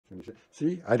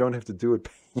See, I don't have to do it.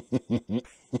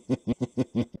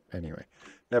 Anyway,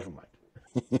 never mind.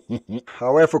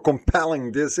 However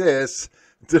compelling this is,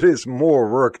 there is more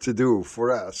work to do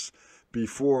for us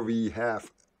before we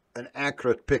have an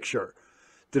accurate picture.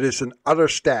 There is another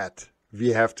stat we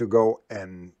have to go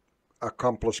and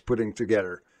accomplish putting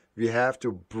together. We have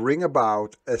to bring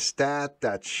about a stat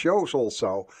that shows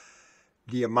also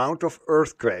the amount of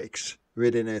earthquakes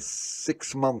within a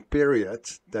 6-month period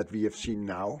that we have seen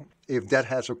now, if that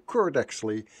has occurred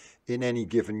actually in any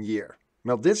given year.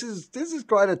 Now this is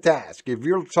quite a task. If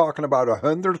you're talking about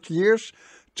 100 years,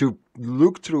 to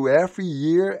look through every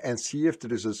year and see if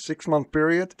there is a 6-month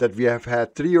period that we have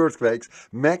had 3 earthquakes,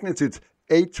 magnitude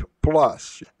 8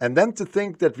 plus. And then to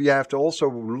think that we have to also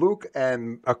look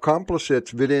and accomplish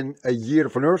it within a year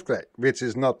of an earthquake, which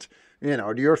is not,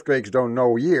 the earthquakes don't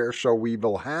know years, so we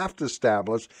will have to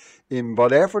establish in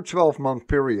whatever 12-month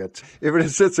period, if it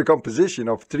is such a composition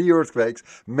of 3 earthquakes,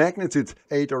 magnitude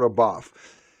 8 or above.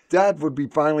 That would be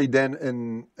finally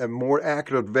then a more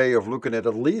accurate way of looking at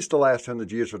least the last 100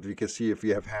 years, what we can see if we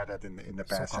have had that in the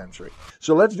past century.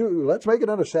 So let's make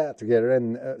another stat together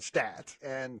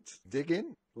and dig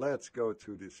in. Let's go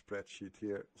to this spreadsheet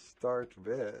here. Start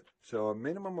with, so a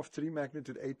minimum of 3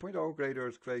 magnitude 8.0 great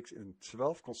earthquakes in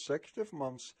 12 consecutive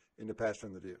months in the past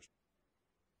 100 years.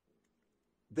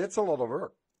 That's a lot of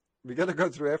work. We got to go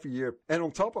through every year. And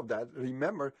on top of that,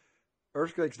 remember,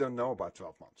 earthquakes don't know about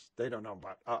 12 months. They don't know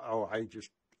about,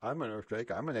 I'm an earthquake,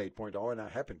 I'm an 8.0, and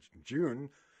that happened in June,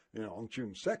 on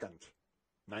June 2nd,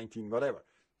 19 whatever.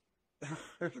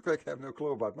 Earthquakes have no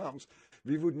clue about months.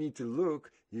 We would need to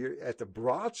look here at the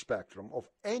broad spectrum of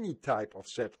any type of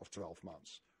set of 12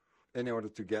 months in order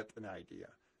to get an idea.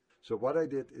 So what I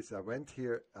did is I went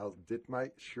here, I did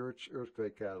my search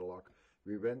earthquake catalog.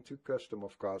 We went to custom,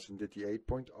 of course, and did the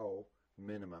 8.0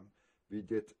 minimum. We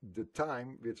did the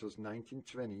time, which was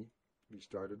 1920. We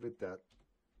started with that.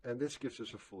 And this gives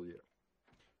us a full year.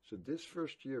 So this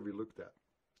first year we looked at.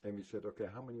 And we said, okay,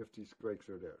 how many of these quakes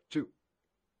are there? 2.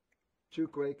 2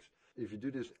 quakes. If you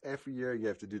do this every year, you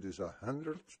have to do this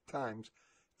 100 times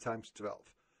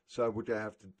 12. So I would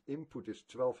have to input this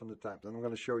 1,200 times. And I'm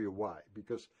going to show you why.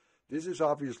 Because this is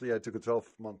obviously, I took a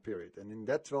 12-month period. And in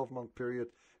that 12-month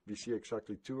period, we see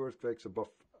exactly 2 earthquakes above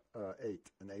 8.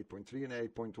 An 8.3 and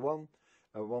 8.1.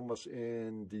 One was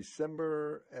in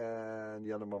December and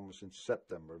the other one was in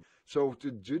September. So to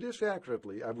do this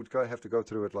accurately, I would have to go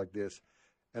through it like this.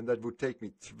 And that would take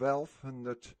me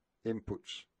 1,200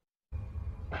 inputs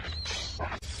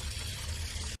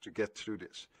to get through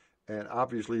this. And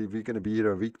obviously, we're going to be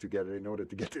here a week together in order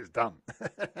to get this done.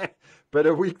 But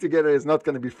a week together is not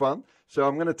going to be fun. So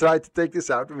I'm going to try to take this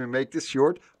out and we make this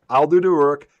short. I'll do the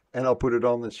work and I'll put it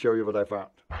on and show you what I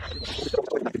found.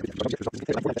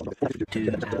 2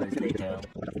 hours later.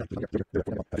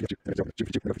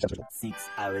 6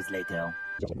 hours later.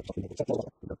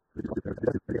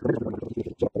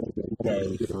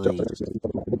 Day 3.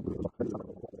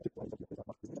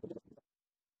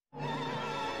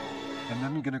 And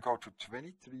then we're going to go to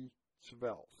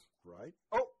 2312, right?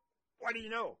 Oh, what do you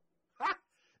know? Ha!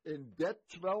 In that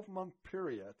 12-month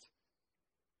period,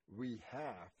 we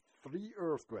have 3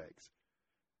 earthquakes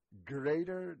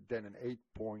greater than an 8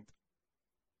 point.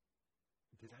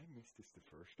 Did I miss this the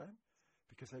first time?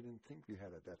 Because I didn't think we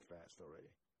had it that fast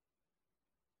already.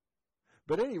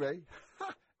 But anyway,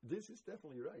 this is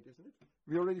definitely right, isn't it?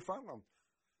 We already found one.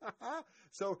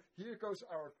 So here goes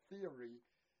our theory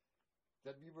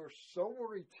that we were so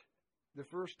worried the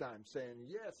first time saying,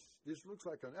 yes, this looks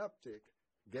like an uptick.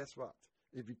 Guess what?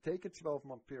 If we take a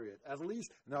 12-month period, at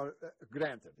least, now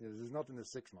granted, this is not in a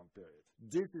 6-month period.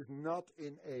 This is not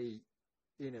in a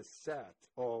set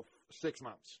of 6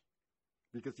 months.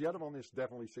 Because the other one is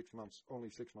definitely 6 months, only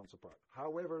 6 months apart.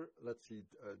 However, let's see,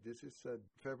 this is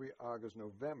February, August,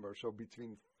 November. So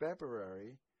between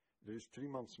February, there's 3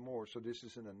 months more. So this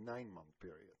is in a 9-month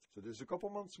period. So there's a couple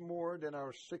months more than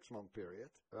our 6-month period.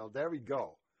 Well, there we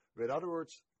go. In other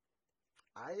words,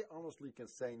 I honestly can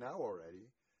say now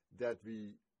already that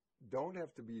we don't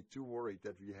have to be too worried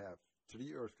that we have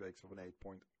 3 earthquakes of an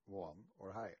 8.1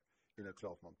 or higher in a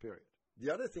 12-month period. The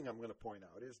other thing I'm going to point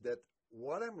out is that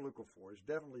what I'm looking for is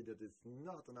definitely that it's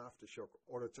not an aftershock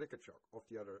or a trigger shock of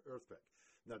the other earthquake.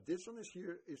 Now, this one is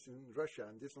in Russia,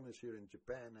 and this one is here in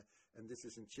Japan, and this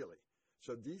is in Chile.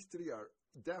 So these 3 are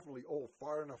definitely all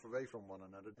far enough away from one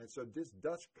another. And so this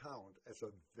does count as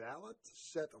a valid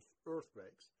set of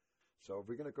earthquakes. So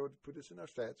we're going to go to put this in our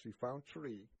stats. We found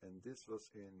 3, and this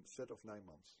was in set of 9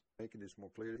 months. Making this more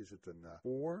clear, is it a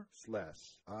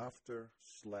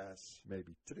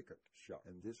 /after/maybe triggered shock?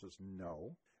 And this was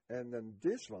no. And then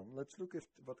this one, let's look at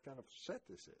what kind of set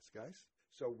this is, guys.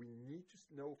 So we need to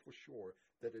know for sure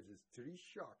that it is 3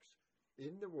 shocks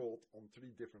in the world on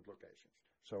 3 different locations.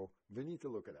 So we need to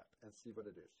look at that and see what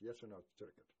it is. Yes or no,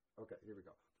 triggered. Okay, here we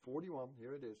go. 41,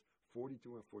 here it is.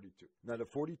 42 and 42. Now the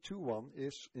 42 one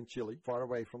is in Chile, far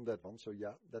away from that one, so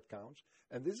yeah, that counts.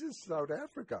 And this is South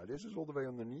Africa. This is all the way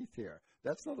underneath here.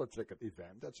 That's not a triggered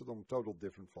event. That's on total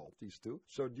different fault, these two.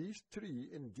 So these 3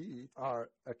 indeed are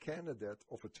a candidate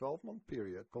of a 12-month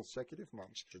period, consecutive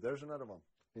months. So there's another one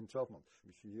in 12 months.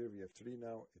 We see here we have 3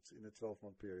 now. It's in a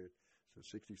 12-month period. So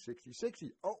 60, 60,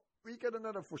 60. Oh, we get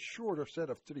another for sure set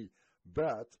of 3.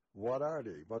 But what are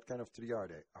they? What kind of 3 are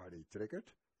they? Are they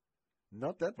triggered?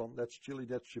 Not that one. That's Chile.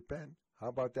 That's Japan. How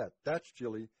about that? That's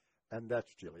Chile and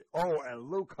that's Chile. Oh, and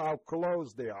look how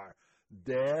close they are.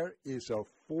 There is a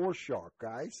foreshock,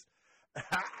 guys.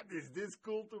 Is this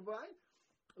cool to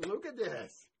find? Look at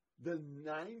this. The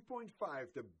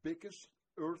 9.5, the biggest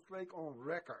earthquake on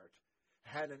record,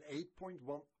 had an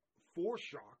 8.1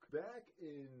 foreshock back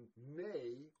in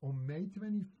May. On May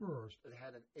 21st, it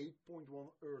had an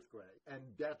 8.1 earthquake. And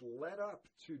that led up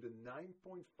to the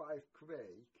 9.5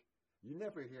 quake. You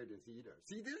never hear this either.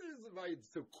 See, this is why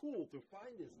it's so cool to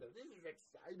find this stuff. This is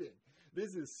exciting.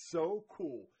 This is so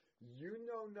cool. You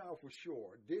know now for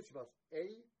sure this was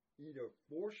either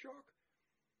foreshock.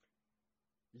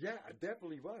 Yeah, it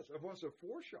definitely was. It was a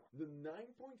foreshock. The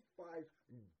 9.5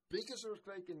 biggest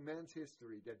earthquake in man's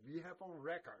history that we have on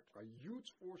record. A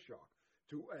huge foreshock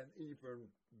to an even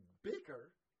bigger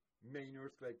main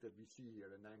earthquake that we see here,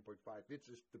 the 9.5, which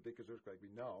is the biggest earthquake we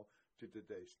know to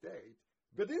today's date.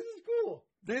 But this is cool.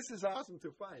 This is awesome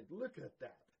to find. Look at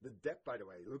that. The depth, by the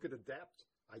way. Look at the depth.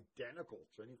 Identical.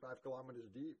 25 kilometers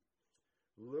deep.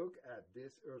 Look at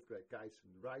this earthquake, guys,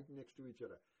 right next to each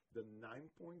other. The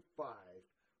 9.5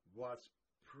 was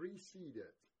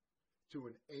preceded to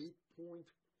an 8.1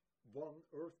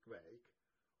 earthquake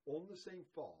on the same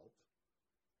fault.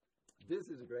 This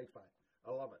is a great find.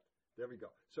 I love it. There we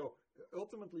go. So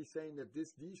ultimately saying that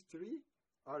these 3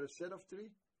 are a set of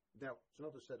 3. Now, it's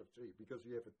not a set of 3 because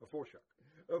we have a foreshock.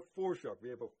 A foreshock. We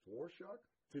have a foreshock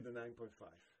to the 9.5.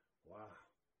 Wow.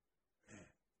 Man.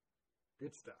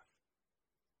 Good stuff.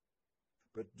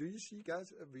 But do you see,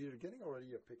 guys, we're getting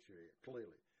already a picture here,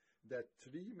 clearly, that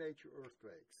 3 major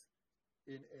earthquakes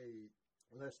in a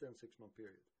less than 6-month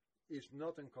period is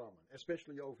not uncommon,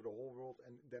 especially over the whole world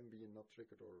and them being not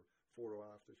triggered or before or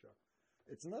aftershock.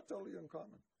 It's not totally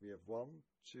uncommon. We have 1,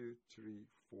 2, 3,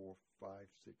 4, 5,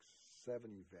 6,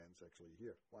 7 events actually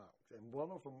here. Wow. And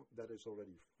one of them that is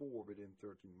already 4 within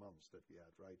 13 months that we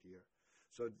had right here.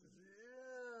 So,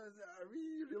 are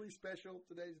we really special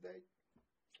today's date?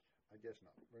 I guess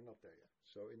not. We're not there yet.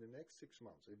 So in the next 6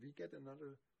 months, if we get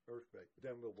another earthquake,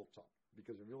 then we will top.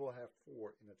 Because we will have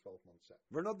 4 in a 12-month set.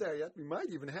 We're not there yet. We might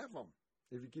even have them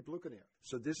if you keep looking here.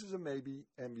 So this is a maybe,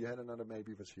 and we had another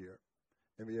maybe was here.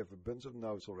 And we have a bunch of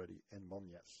no's already and 1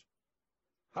 yes.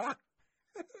 Ha!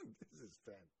 This is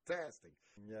fantastic.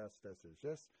 Yes, that's a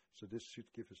yes. So this should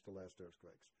give us the last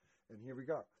earthquakes. And here we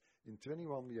go. In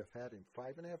 21, we have had, in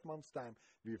 5.5 months' time,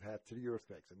 we've had 3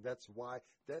 earthquakes. And that's why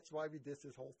we did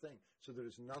this whole thing. So there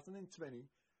is nothing in 20,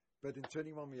 but in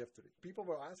 21 we have 3. People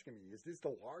were asking me, is this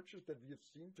the largest that we have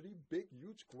seen? 3 big,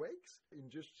 huge quakes in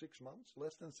just 6 months,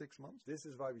 less than 6 months? This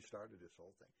is why we started this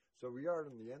whole thing. So we are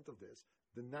in the end of this.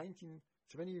 The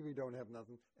 20 we don't have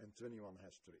nothing, and 21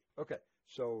 has 3. Okay,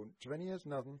 so 20 has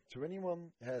nothing,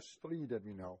 21 has 3 that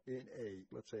we know in a,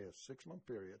 let's say, a 6-month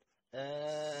period.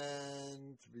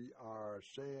 And we are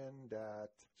saying that,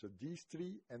 so these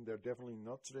 3, and they're definitely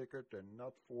not triggered, they're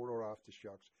not before or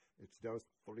aftershocks. It's those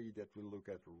 3 that we look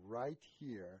at right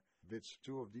here, which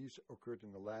 2 of these occurred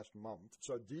in the last month.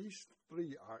 So these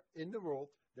 3 are in the world,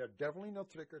 they're definitely not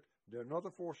triggered, they're not a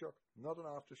foreshock, not an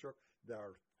aftershock, they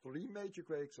are 3 major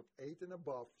quakes of 8 and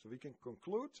above. So we can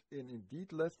conclude in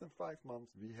indeed less than 5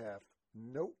 months, we have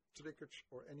no triggers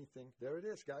or anything. There it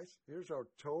is, guys. Here's our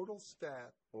total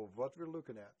stat of what we're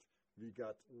looking at. We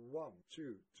got 1,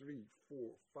 2, 3, 4,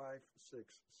 5,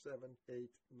 6, 7, 8,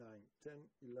 9, 10,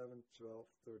 11, 12,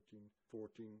 13,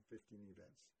 14, 15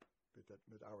 events.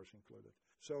 With ours included.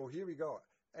 So here we go.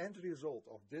 End result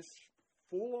of this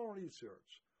full-on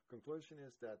research. Conclusion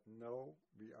is that no,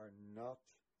 we are not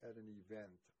at an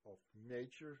event of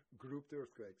major grouped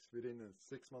earthquakes within a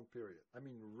 6-month period. I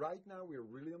mean, right now we're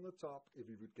really on the top. If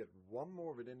we would get 1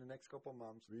 more within the next couple of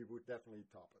months, we would definitely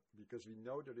top it. Because we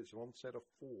know there is 1 set of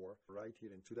 4 right here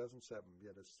in 2007. We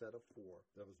had a set of 4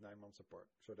 that was 9 months apart.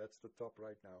 So that's the top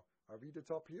right now. Are we the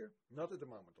top here? Not at the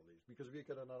moment, at least, because we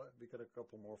got a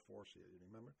couple more 4s here, you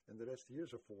remember? And the rest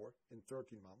here's a 4 in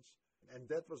 13 months. And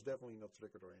that was definitely not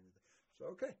triggered or anything. So,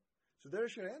 okay. So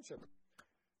there's your answer.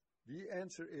 The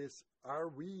answer is, are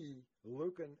we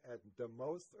looking at the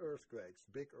most earthquakes,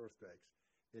 big earthquakes,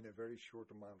 in a very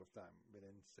short amount of time,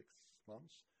 within 6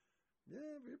 months?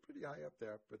 Yeah, we're pretty high up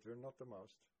there, but we're not the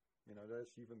most.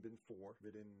 There's even been 4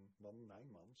 within 9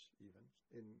 months, even,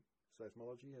 in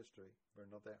seismology history. We're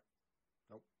not there.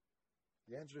 Nope.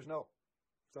 The answer is no.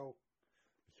 So,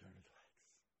 we can relax.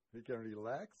 We can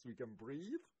relax, we can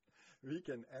breathe, we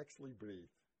can actually breathe.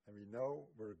 And we know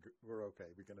we're okay,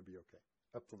 we're going to be okay,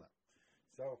 up till now.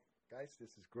 So, guys,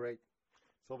 this is great.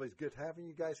 It's always good having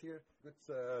you guys here.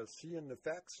 Good seeing the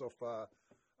facts of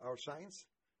our science.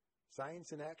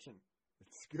 Science in action.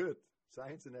 It's good.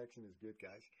 Science in action is good,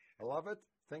 guys. I love it.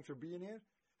 Thanks for being here.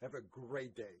 Have a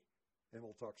great day. And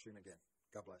we'll talk soon again.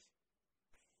 God bless.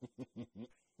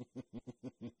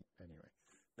 Anyway,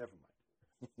 never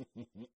mind.